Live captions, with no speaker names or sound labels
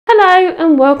Hello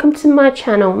and welcome to my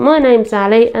channel. My name's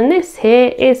Ali and this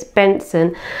here is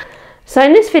Benson. So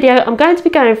in this video I'm going to be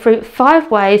going through 5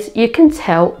 ways you can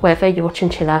tell whether your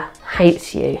chinchilla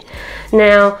hates you.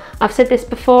 Now I've said this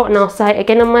before and I'll say it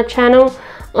again on my channel.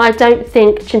 I don't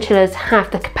think chinchillas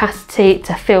have the capacity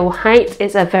to feel hate.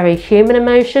 It's a very human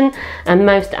emotion and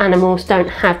most animals don't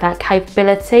have that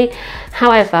capability.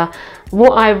 However,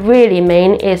 what I really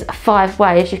mean is 5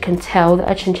 ways you can tell that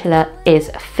a chinchilla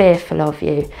is fearful of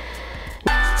you.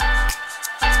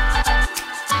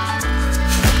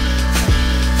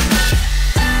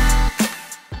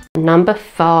 Number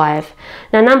 5.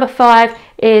 Now number 5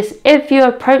 is if you're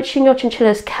approaching your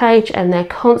chinchilla's cage and they're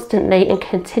constantly and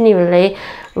continually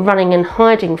running and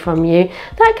hiding from you,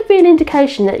 that could be an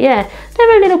indication that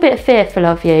they're a little bit fearful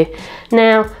of you.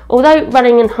 Now although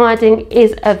running and hiding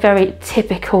is a very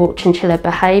typical chinchilla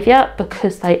behaviour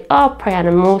because they are prey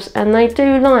animals and they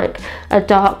do like a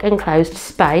dark enclosed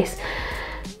space,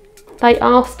 they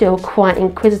are still quite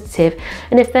inquisitive,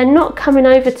 and if they're not coming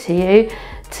over to you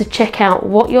to check out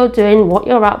what you're doing, what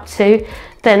you're up to,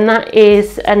 then that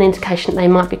is an indication that they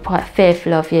might be quite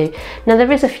fearful of you. Now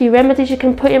there is a few remedies you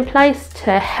can put in place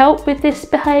to help with this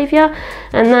behaviour,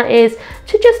 and that is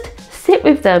to just sit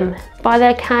with them by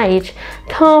their cage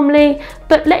calmly,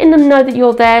 but letting them know that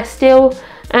you're there still,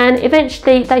 and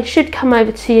eventually they should come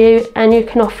over to you and you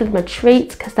can offer them a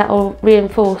treat because that will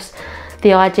reinforce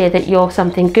the idea that you're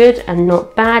something good and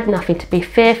not bad, nothing to be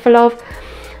fearful of.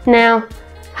 Now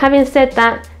having said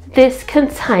that, this can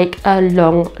take a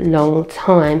long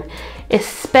time,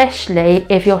 especially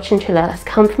if your chinchilla has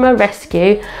come from a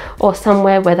rescue or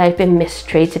somewhere where they've been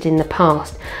mistreated in the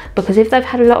past, because if they've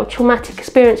had a lot of traumatic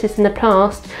experiences in the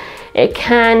past, it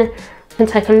can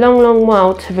take a long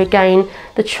while to regain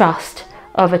the trust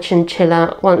of a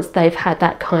chinchilla once they've had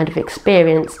that kind of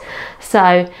experience.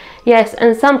 So yes,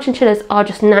 and some chinchillas are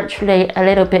just naturally a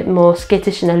little bit more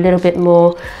skittish and a little bit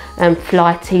more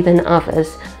flighty than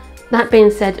others. That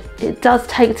being said, it does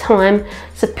take time,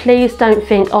 so please don't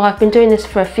think, oh, I've been doing this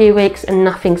for a few weeks and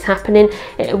nothing's happening.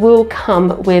 It will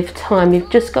come with time. You've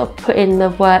just got to put in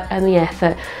the work and the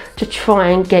effort to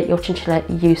try and get your chinchilla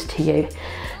used to you.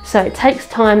 So it takes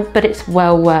time, but it's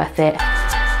well worth it.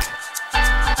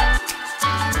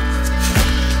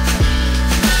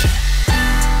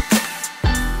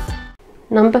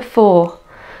 Number 4,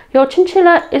 your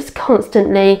chinchilla is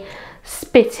constantly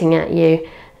spitting at you.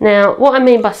 Now what I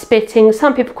mean by spitting,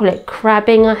 some people call it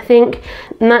crabbing, I think,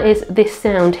 and that is this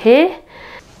sound here.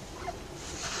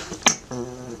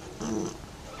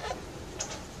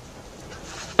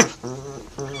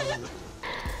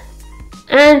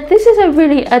 And this is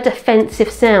a defensive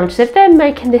sound, so if they're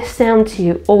making this sound to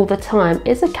you all the time,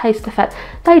 it's a case of the fact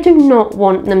they do not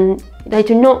want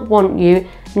you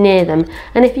near them.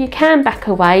 And if you can back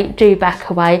away, do back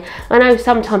away. I know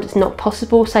sometimes it's not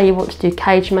possible, say you want to do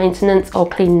cage maintenance or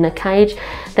cleaning a cage,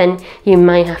 then you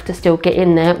may have to still get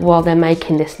in there while they're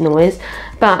making this noise.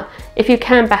 But if you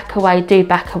can back away, do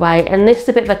back away. And this is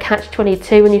a bit of a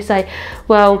catch-22 when you say,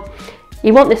 well,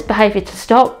 you want this behaviour to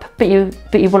stop, but you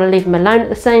want to leave them alone at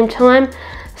the same time.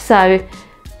 So,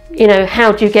 you know,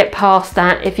 how do you get past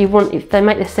that? If they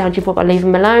make this sound, you've got to leave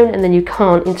them alone and then you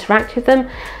can't interact with them.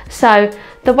 So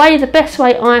the best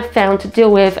way I've found to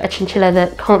deal with a chinchilla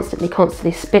that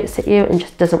constantly spits at you and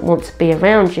just doesn't want to be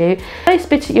around you, if they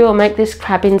spit at you or make this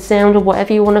crabbing sound or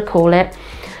whatever you want to call it,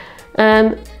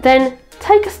 then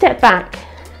take a step back.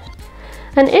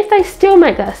 And if they still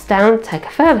make that sound, take a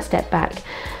further step back.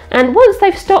 And once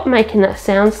they've stopped making that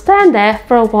sound, stand there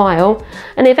for a while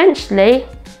and eventually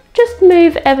just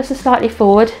move ever so slightly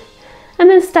forward and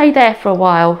then stay there for a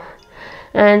while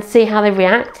and see how they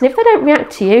react. And if they don't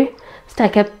react to you, just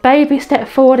take a baby step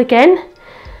forward again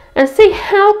and see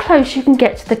how close you can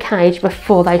get to the cage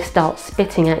before they start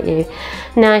spitting at you.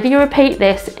 Now if you repeat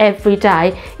this every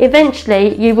day,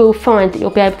 eventually you will find that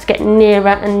you'll be able to get nearer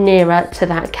and nearer to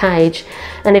that cage,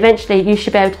 and eventually you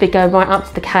should be able to go right up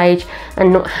to the cage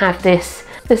and not have this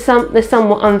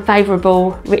somewhat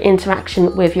unfavourable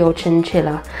interaction with your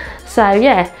chinchilla. So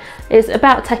yeah, it's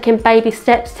about taking baby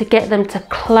steps to get them to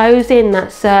close in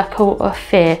that circle of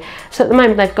fear. So at the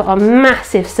moment they've got a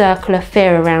massive circle of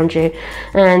fear around you,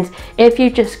 and if you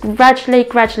just gradually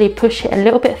push it a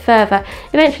little bit further,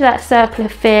 eventually that circle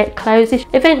of fear closes.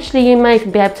 Eventually you may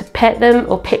even be able to pet them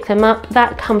or pick them up.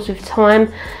 That comes with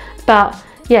time, but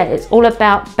yeah, it's all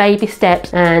about baby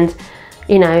steps and,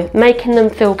 you know, making them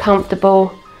feel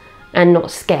comfortable and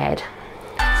not scared.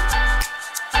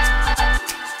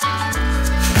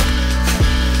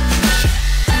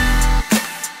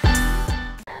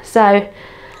 So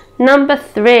number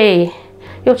 3,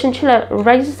 your chinchilla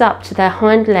raises up to their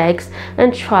hind legs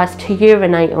and tries to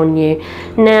urinate on you.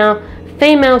 Now,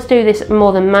 females do this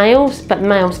more than males, but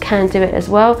males can do it as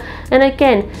well. And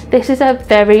again, this is a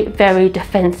very, very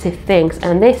defensive thing,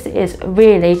 and this is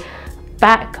really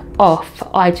back off.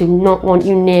 I do not want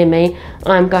you near me.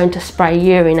 I'm going to spray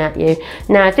urine at you.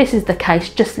 Now, if this is the case,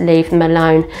 just leave them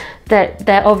alone.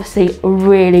 They're obviously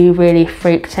really, really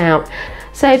freaked out.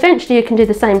 So eventually you can do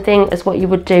the same thing as what you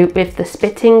would do with the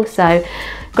spitting. So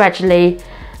gradually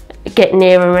get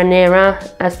nearer and nearer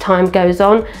as time goes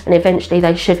on, and eventually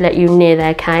they should let you near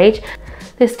their cage.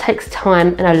 This takes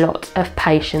time and a lot of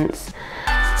patience.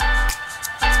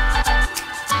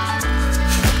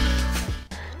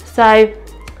 So,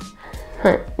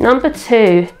 number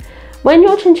 2, when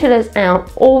your chinchilla's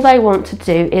out, all they want to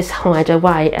do is hide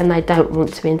away and they don't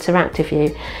want to interact with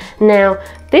you. Now,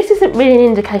 this isn't really an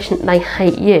indication that they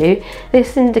hate you.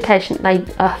 This is an indication that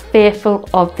they are fearful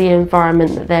of the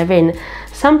environment that they're in.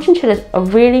 Some chinchillas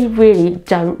really, really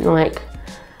don't like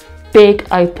big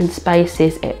open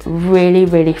spaces. It really,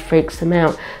 really freaks them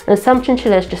out. And some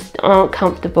chinchillas just aren't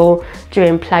comfortable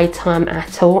during playtime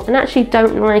at all and actually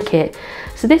don't like it.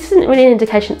 So this isn't really an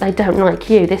indication that they don't like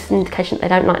you. This is an indication that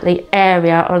they don't like the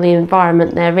area or the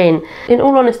environment they're in. In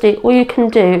all honesty, all you can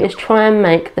do is try and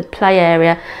make the play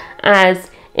area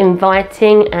as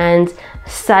inviting and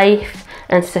safe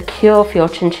and secure for your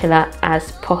chinchilla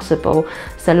as possible.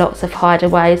 So lots of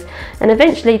hideaways, and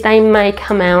eventually they may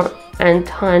come out and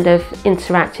kind of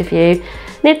interact with you.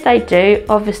 And if they do,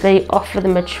 obviously offer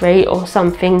them a treat or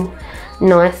something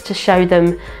nice to show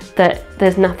them that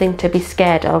there's nothing to be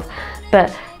scared of.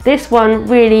 But this one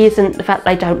really isn't the fact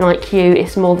they don't like you,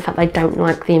 it's more the fact they don't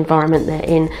like the environment they're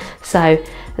in. So,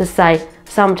 as I say,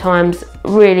 sometimes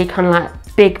really kind of like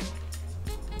big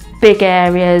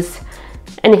areas,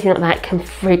 anything like that can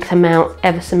freak them out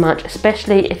ever so much,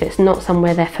 especially if it's not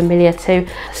somewhere they're familiar to.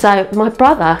 So my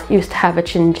brother used to have a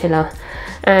chinchilla,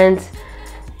 and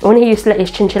when he used to let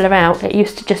his chinchilla out, it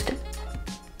used to just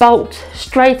bolt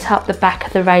straight up the back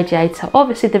of the radiator.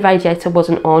 Obviously the radiator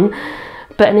wasn't on,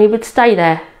 but he would stay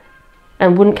there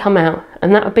and wouldn't come out,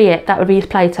 and that would be it. That would be his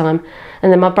playtime,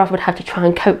 and then my brother would have to try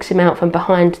and coax him out from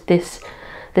behind this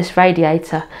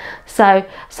radiator. So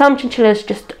some chinchillas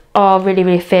just are really,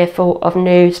 really fearful of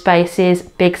new spaces,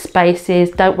 big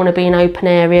spaces, don't want to be in open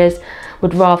areas,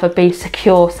 would rather be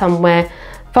secure somewhere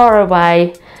far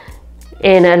away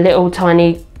in a little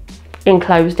tiny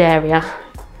enclosed area.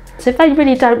 So if they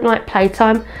really don't like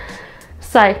playtime,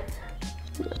 say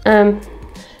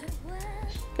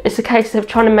it's a case of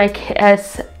trying to make it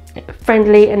as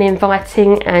friendly and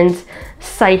inviting and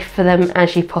safe for them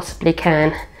as you possibly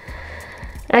can.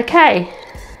 Okay.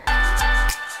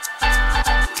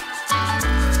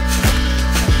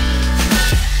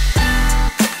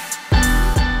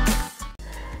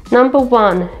 Number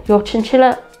 1, your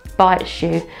chinchilla bites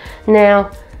you.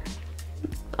 Now,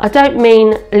 I don't mean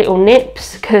little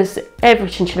nips, because every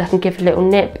chinchilla can give a little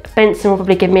nip. Benson will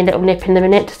probably give me a little nip in a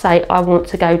minute to say, I want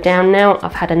to go down now,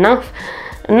 I've had enough.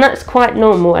 And that's quite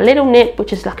normal. A little nip,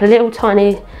 which is like a little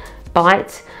tiny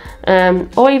bite,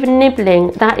 or even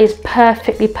nibbling, that is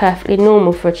perfectly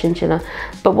normal for a chinchilla.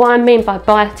 But what I mean by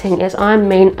biting is I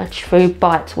mean a true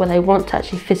bite, where they want to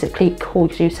actually physically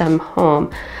cause you some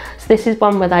harm. So this is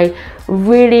one where they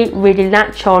really, really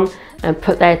latch on and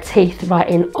put their teeth right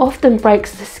in, often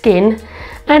breaks the skin,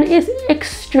 and is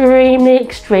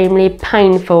extremely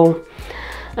painful.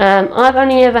 I've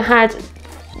only ever had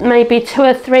maybe 2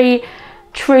 or 3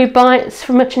 true bites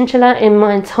from a chinchilla in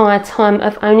my entire time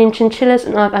of owning chinchillas,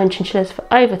 and I've owned chinchillas for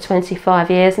over 25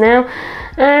 years now,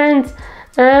 and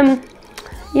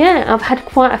yeah, I've had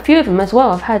quite a few of them as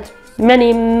well. I've had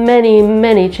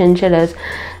many chinchillas,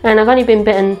 and I've only been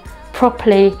bitten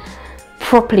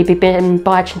properly be bitten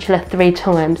by a chinchilla 3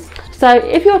 times. So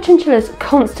if your chinchilla's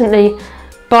constantly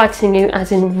biting you,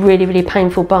 as in really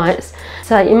painful bites,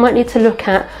 so you might need to look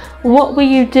at what were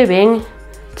you doing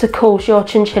to cause your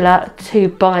chinchilla to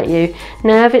bite you.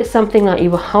 Now if it's something like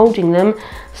you were holding them,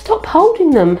 stop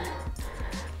holding them.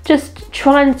 Just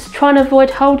try and avoid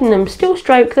holding them. Still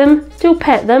stroke them, still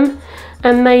pet them,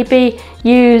 and maybe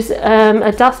use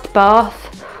a dust bath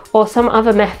or some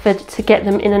other method to get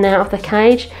them in and out of the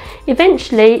cage.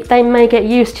 Eventually they may get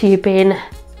used to you being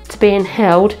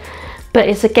held, but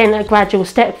it's again a gradual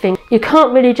step thing. You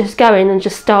can't really just go in and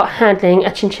just start handling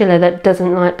a chinchilla that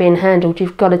doesn't like being handled.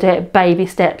 You've got to do it baby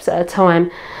steps at a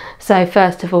time. So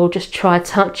first of all, just try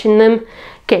touching them,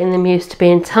 getting them used to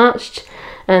being touched,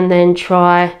 and then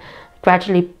try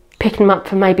gradually picking them up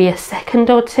for maybe a second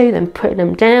or 2, then putting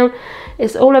them down.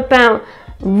 It's all about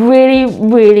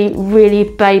really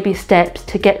baby steps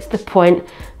to get to the point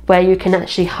where you can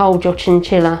actually hold your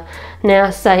chinchilla. Now,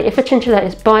 say if a chinchilla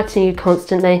is biting you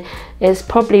constantly, it's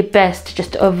probably best to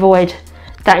just avoid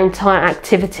that entire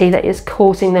activity that is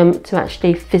causing them to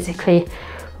actually physically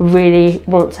really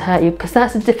want to hurt you, because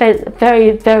that's a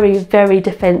very, very, very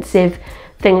defensive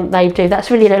thing that they do.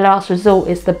 That's really the last resort,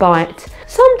 is the bite.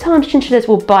 Sometimes chinchillas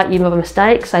will bite you by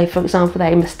mistake. Say for example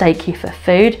they mistake you for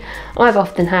food. I've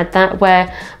often had that,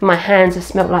 where my hands have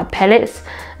smelt like pellets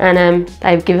and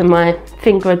they've given my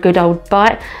finger a good old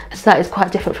bite. So that is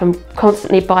quite different from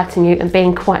constantly biting you and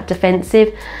being quite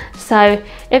defensive. So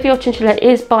if your chinchilla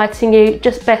is biting you,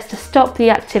 just best to stop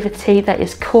the activity that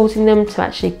is causing them to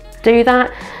actually do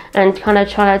that, and kind of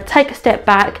try to take a step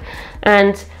back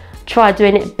and try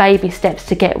doing it baby steps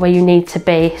to get where you need to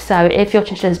be. So if your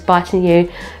chinchilla is biting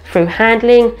you through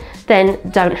handling, then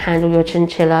don't handle your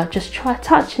chinchilla. Just try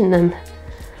touching them,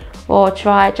 or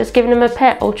try just giving them a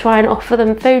pet, or try and offer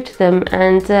them food to them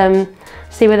and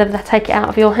see whether they take it out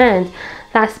of your hand.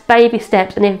 That's baby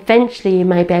steps, and eventually you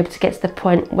may be able to get to the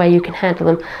point where you can handle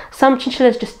them. Some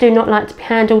chinchillas just do not like to be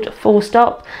handled, full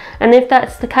stop. And if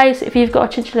that's the case, if you've got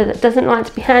a chinchilla that doesn't like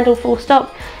to be handled, full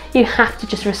stop, you have to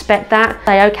just respect that.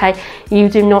 Say, okay, you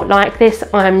do not like this,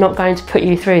 I am not going to put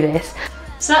you through this.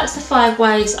 So that's the 5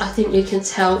 ways I think you can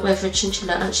tell whether a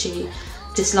chinchilla actually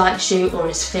dislikes you or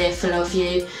is fearful of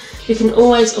you. You can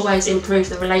always improve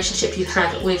the relationship you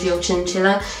have with your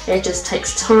chinchilla. It just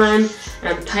takes time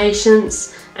and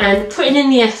patience and putting in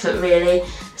the effort, really.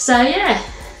 So yeah,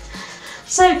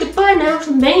 so goodbye now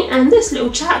from me and this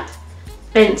little chap,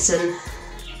 Benson.